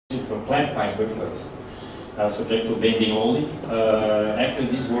for clad pipe reflux, subject to bending only. Actually,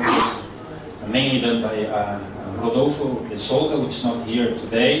 this work was mainly done by Rodolfo de Souza, which is not here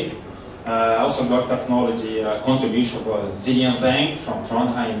today. Also got technology contribution by Zilian Zhang from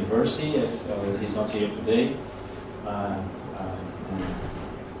Trondheim University. He's not here today.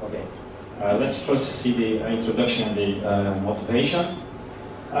 Okay, let's first see the introduction and the motivation.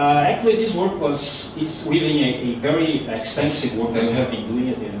 Actually, this work is within a very extensive work that we have been doing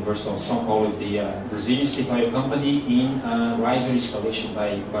at the University of São Paulo with the Brazilian CTOD company in riser installation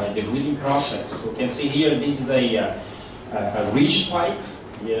by the drilling process. So you can see here, this is a ridge pipe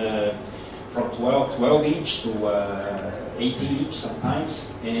from 12 inch to 18 inch sometimes,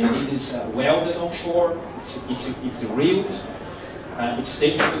 and this is welded onshore. It's reeled. It's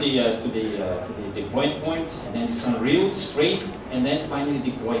taken to the deployment point, and then it's unreeled straight, and then finally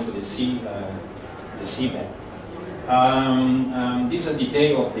deployed to the seabed. This is a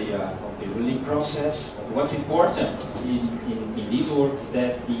detail of the drilling process. But what's important in this work is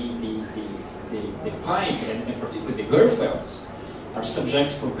that the pipe, and particularly the girth welds, are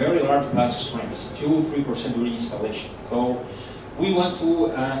subject for very large blast strengths, 2–3% during installation. So we want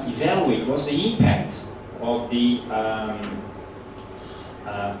to evaluate what's the impact of the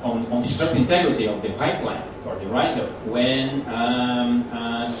on the structural integrity of the pipeline or the riser when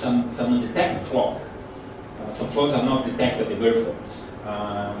some undetected flaw, some flaws are not detected at the girth welds.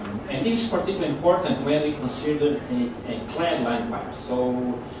 And this is particularly important when we consider a clad line pipe. So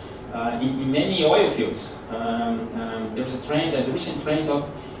in many oil fields, there's a recent trend of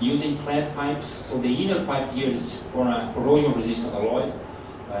using clad pipes. So the inner pipe here is for a corrosion-resistant alloy,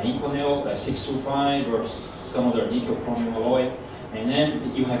 Inconel 625 or some other nickel chromium alloy. And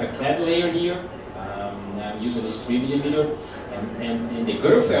then you have a clad layer here, usually it's 3 millimeter, and the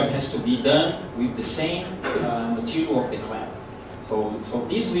girth weld has to be done with the same material of the clad. So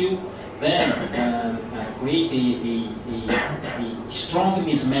this will then create a strong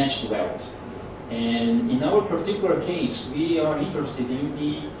mismatched weld. And in our particular case, we are interested in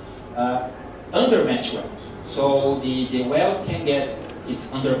the undermatched weld. So the weld can get its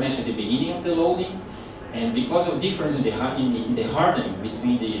undermatched at the beginning of the loading, and because of difference in the hardening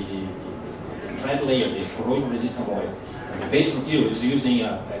between the clad layer, the corrosion-resistant alloy, and the base material is using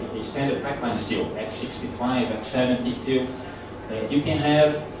a standard pipeline steel at 65, at 70 steel, you can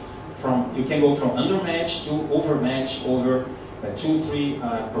go from undermatch to overmatch over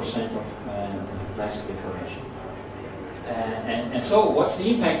 2–3% of plastic deformation. And so, what's the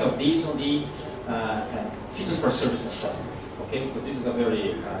impact of these on the fitness for service assessment? Okay, so this is a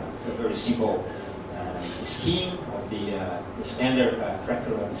very simple scheme of the standard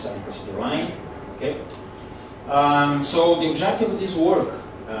fracture design procedure line. Okay, so the objective of this work,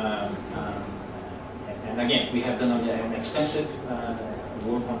 and again, we have done an extensive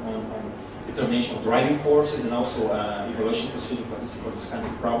work on determination of driving forces and also evaluation procedure for this kind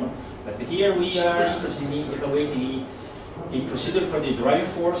of problem. But here we are interested in evaluating a procedure for the driving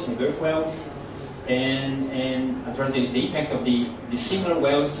force in the girth weld, and address the impact of the similar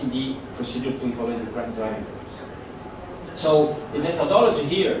welds in the procedure to evaluate the driving force. So the methodology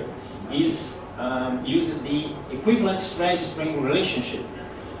here is uses the equivalent stress-strain relationship.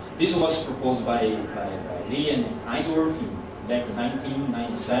 This was proposed by Lee and Ainsworth back in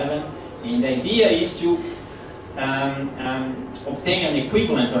 1997, and the idea is to obtain an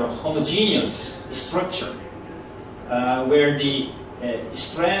equivalent or homogeneous structure where the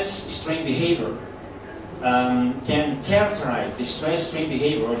stress-strain behavior can characterize the stress-strain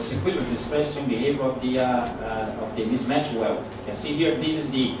behavior, or its equivalent to the stress-strain behavior of the mismatched weld. You can see here, this is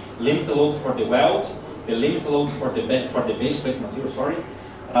the limit load for the weld, the limit load for the base plate material. Sorry,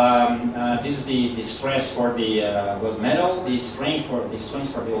 this is the stress for the weld metal, the strength for the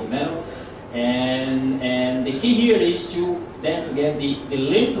old metal, and the key here is to get the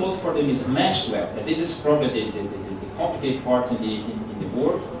limit load for the mismatched weld. And this is probably the complicated part in the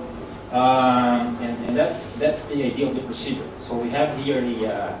board. And that's the idea of the procedure. So we have here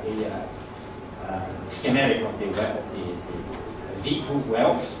a schematic of the V-groove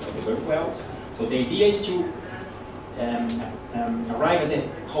weld, the girth weld. So the idea is to arrive at a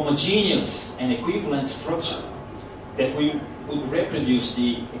homogeneous and equivalent structure that we would reproduce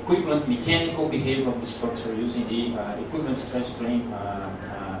the equivalent mechanical behavior of the structure using the equivalent stress-strain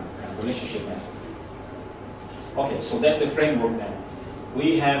relationship method. Okay, so that's the framework then.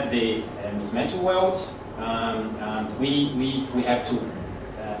 We have the mismatched weld. We have to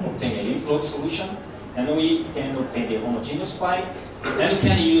obtain a limit load solution, and we can obtain the homogeneous pipe. Then we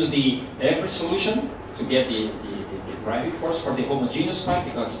can use the electric solution to get the driving force for the homogeneous pipe,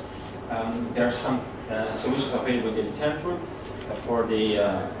 because there are some solutions available in the literature for the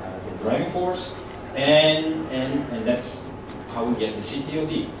driving force, and that's how we get the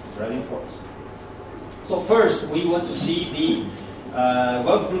CTOD, driving force. So first, we want to see the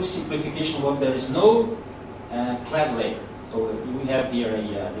weld group simplification where there is no clad layer. So we have here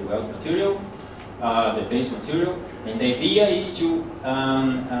the weld material, the base material, and the idea is to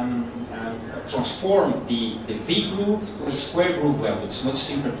transform the V groove to a square groove weld. It's much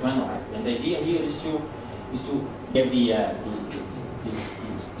simpler to analyze. And the idea here is to get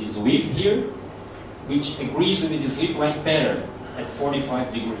this width here, which agrees with the slip line pattern at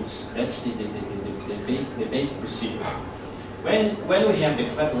 45 degrees. That's the basic procedure. When we have the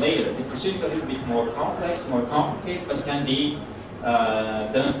clad layer, the procedure is a little bit more complex, more complicated, but can be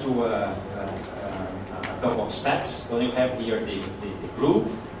done through a couple of steps. When you have here the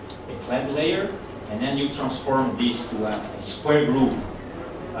groove, a clad layer, and then you transform this to a square groove.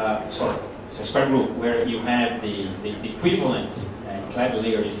 So square groove where you have the equivalent clad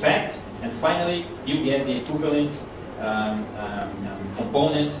layer effect, and finally you get the equivalent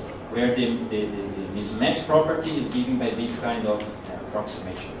component where the mismatch property is given by this kind of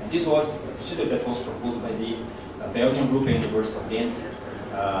approximation. And this was a procedure that was proposed by the Belgian group at University of Ghent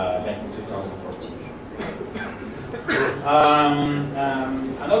back in 2014.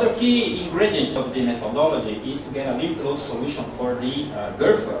 Another key ingredient of the methodology is to get a limited load solution for the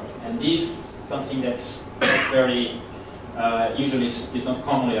girth weld, and this is something that's not very usually is not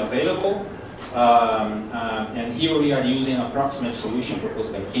commonly available. And here we are using an approximate solution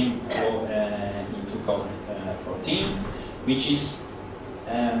proposed by Kim in 2014, which is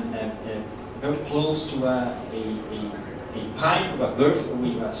very close to a pipe, a girth,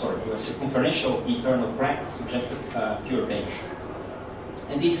 with a circumferential internal crack subjected to pure paint.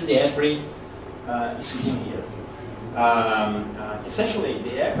 And this is the apri scheme here. Essentially,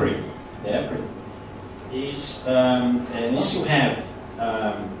 the apri is once you have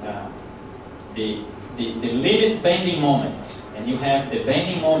the limit bending moment, and you have the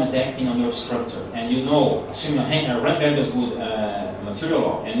bending moment acting on your structure, and you know, assuming a Ramberger's good material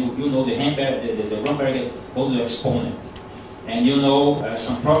law, and you know the Ramberger exponent, and you know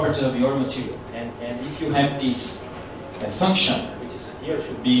some properties of your material, and if you have this function, which is here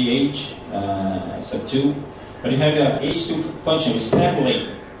should be h sub 2, but you have a h2 function is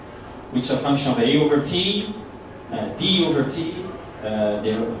tabulated, which is a function of a over t, d over t.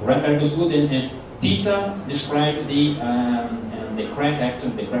 The Ramberger's good, and theta describes the crack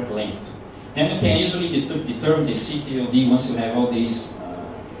action, the crack length. And you can easily determine the CTOD once you have all these.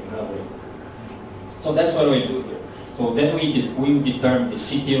 So that's what we do here. So then we determine the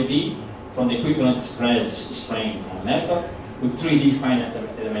CTOD from the equivalent stress strain method with 3D finite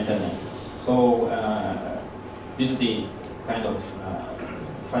element analysis. So this is the kind of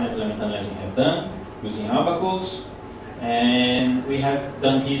finite element analysis we have done using abacus. And we have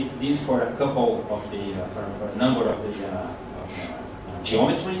done this for a couple of for a number of the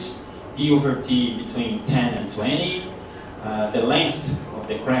geometries. D over T between 10 and 20. The length of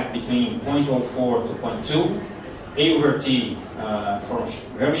the crack between 0.04 to 0.2. A over T for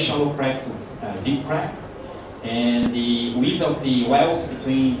very shallow crack to deep crack. And the width of the weld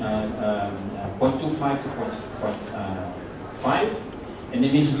between 0.25 to 0.5. And the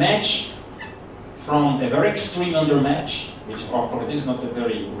mismatch from a very extreme undermatch, which for this is not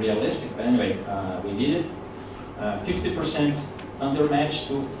very realistic, but anyway, we did it. 50% undermatch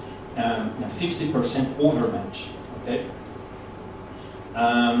to 50% overmatch. Okay.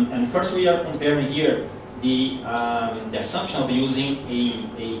 And first, we are comparing here the assumption of using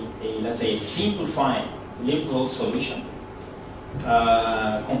let's say a simplified lift load solution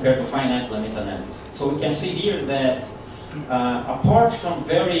compared to finite limit analysis. So we can see here that apart from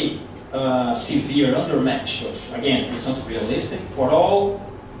very severe undermatch, which again is not realistic for all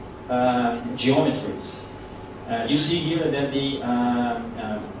geometries. You see here that the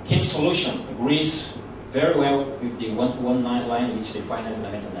Kim solution agrees very well with the 1-to-1 line, which the finite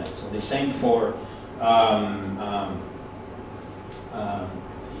element analysis. So the same for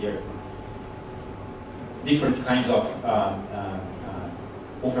here, different kinds of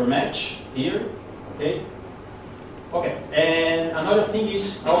overmatch here. Okay. Okay, and another thing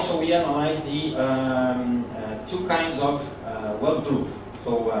is also we analyze the two kinds of weld groove.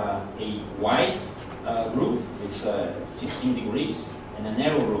 So a wide groove, it's 16 degrees, and a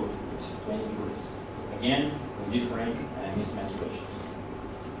narrow groove, it's 20 degrees. Again, with different mismatch ratios.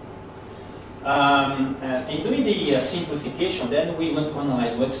 In doing the simplification, then we want to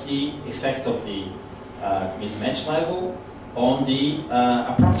analyze what's the effect of the mismatch level on the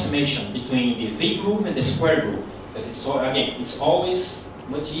approximation between the V groove and the square groove. Because again, it's always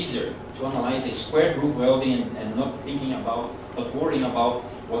much easier to analyze a square groove welding and not worrying about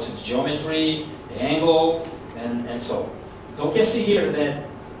what's its geometry, the angle, and so on. So we can see here that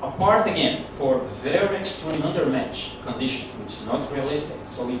apart again for very extreme undermatch conditions, which is not realistic.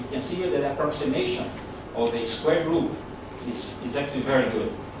 So we can see here that approximation of a square groove is actually very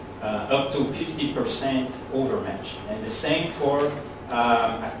good, up to 50% overmatch. And the same for,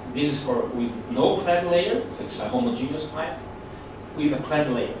 this is for with no clad layer, so it's a homogeneous pipe with a clad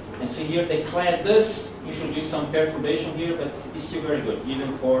layer. You can see here the clad does introduce some perturbation here, but it's still very good,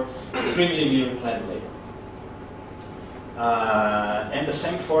 even for 3 mm clad layer. And the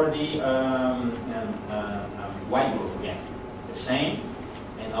same for the wide groove again. The same,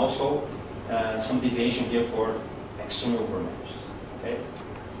 and also some deviation here for extreme overmatch. Okay?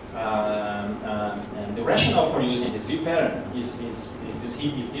 And the rationale for using this view pattern is this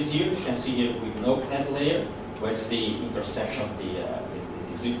here. You can see here with no clad layer, where's the intersection of the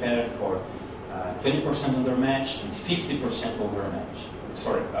view pattern for 20% undermatch and 50% overmatch.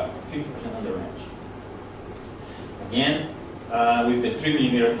 Sorry, 50% undermatch. Again, with the 3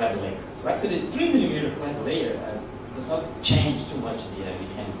 mm clad layer. So actually, the 3 mm clad layer does not change too much the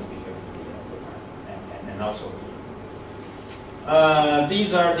mechanical behavior and also here.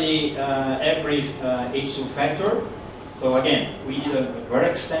 These are the every H2 factor. So again, we did a very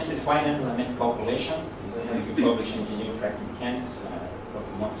extensive finite element calculation. We published in Engineering Fractal Mechanics a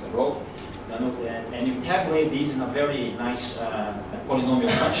couple months ago. And you calculate these in a very nice polynomial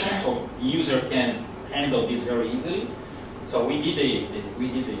function, so the user can handle this very easily. So we did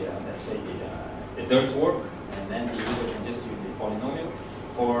let's say the dirt work, and then the user can just use the polynomial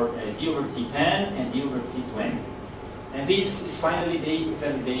for d over t10 and d over t20. And this is finally the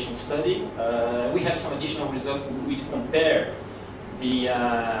validation study. We have some additional results which compare the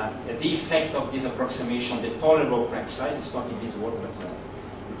effect of this approximation, the tolerable crack size. It's not in this work, but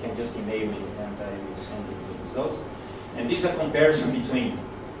you can just email me and I will send you the results. And this is a comparison between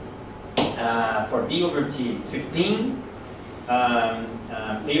for d over t15,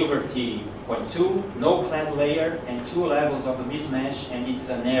 a over t.2, no clad layer, and 2 levels of a mismatch, and it's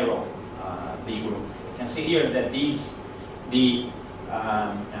a narrow B group. You can see here that the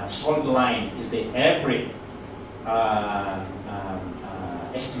solid line is the average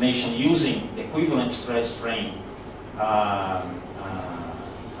estimation using the equivalent stress strain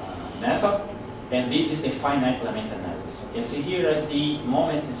method, and this is the finite element analysis. You can see here as the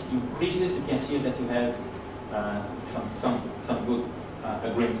moment increases, you can see that you have some good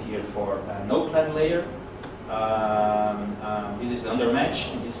agreement here for no clad layer. This is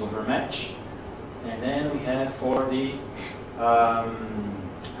undermatch and this is overmatch, and then we have for the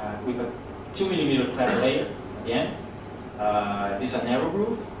with a 2 mm clad layer again. This is a narrow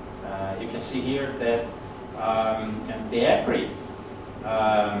groove. You can see here that the APRI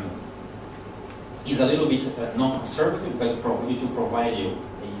is a little bit non-conservative because it will provide you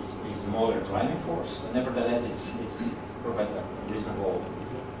a smaller driving force, but nevertheless it provides a reasonable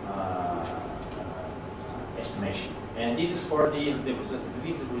estimation. And this is for these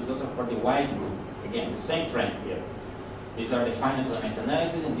results are for the wide group. Again, the same trend here. These are the finite element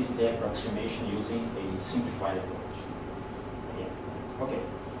analysis, and this is the approximation using a simplified approach. Again. Okay.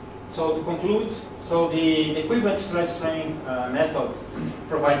 So to conclude, so the equivalent stress strain method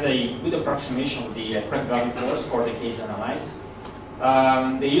provides a good approximation of the crack driving force for the case analyzed.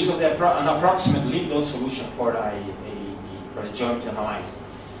 The use of an approximate limit load solution for the geometry analyzed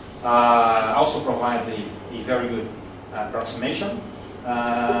also provides a very good approximation,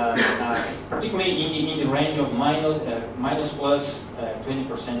 particularly in the range of minus plus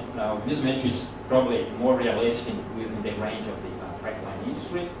 20% mismatch is probably more realistic within the range of the pipeline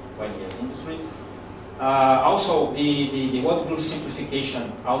industry. Also, the weld group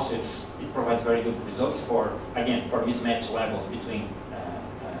simplification also it provides very good results for mismatch levels between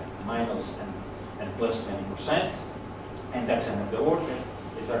minus and plus 20%, and that's another work.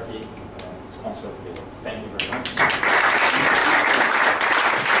 These are the sponsor of the work. Thank you very much.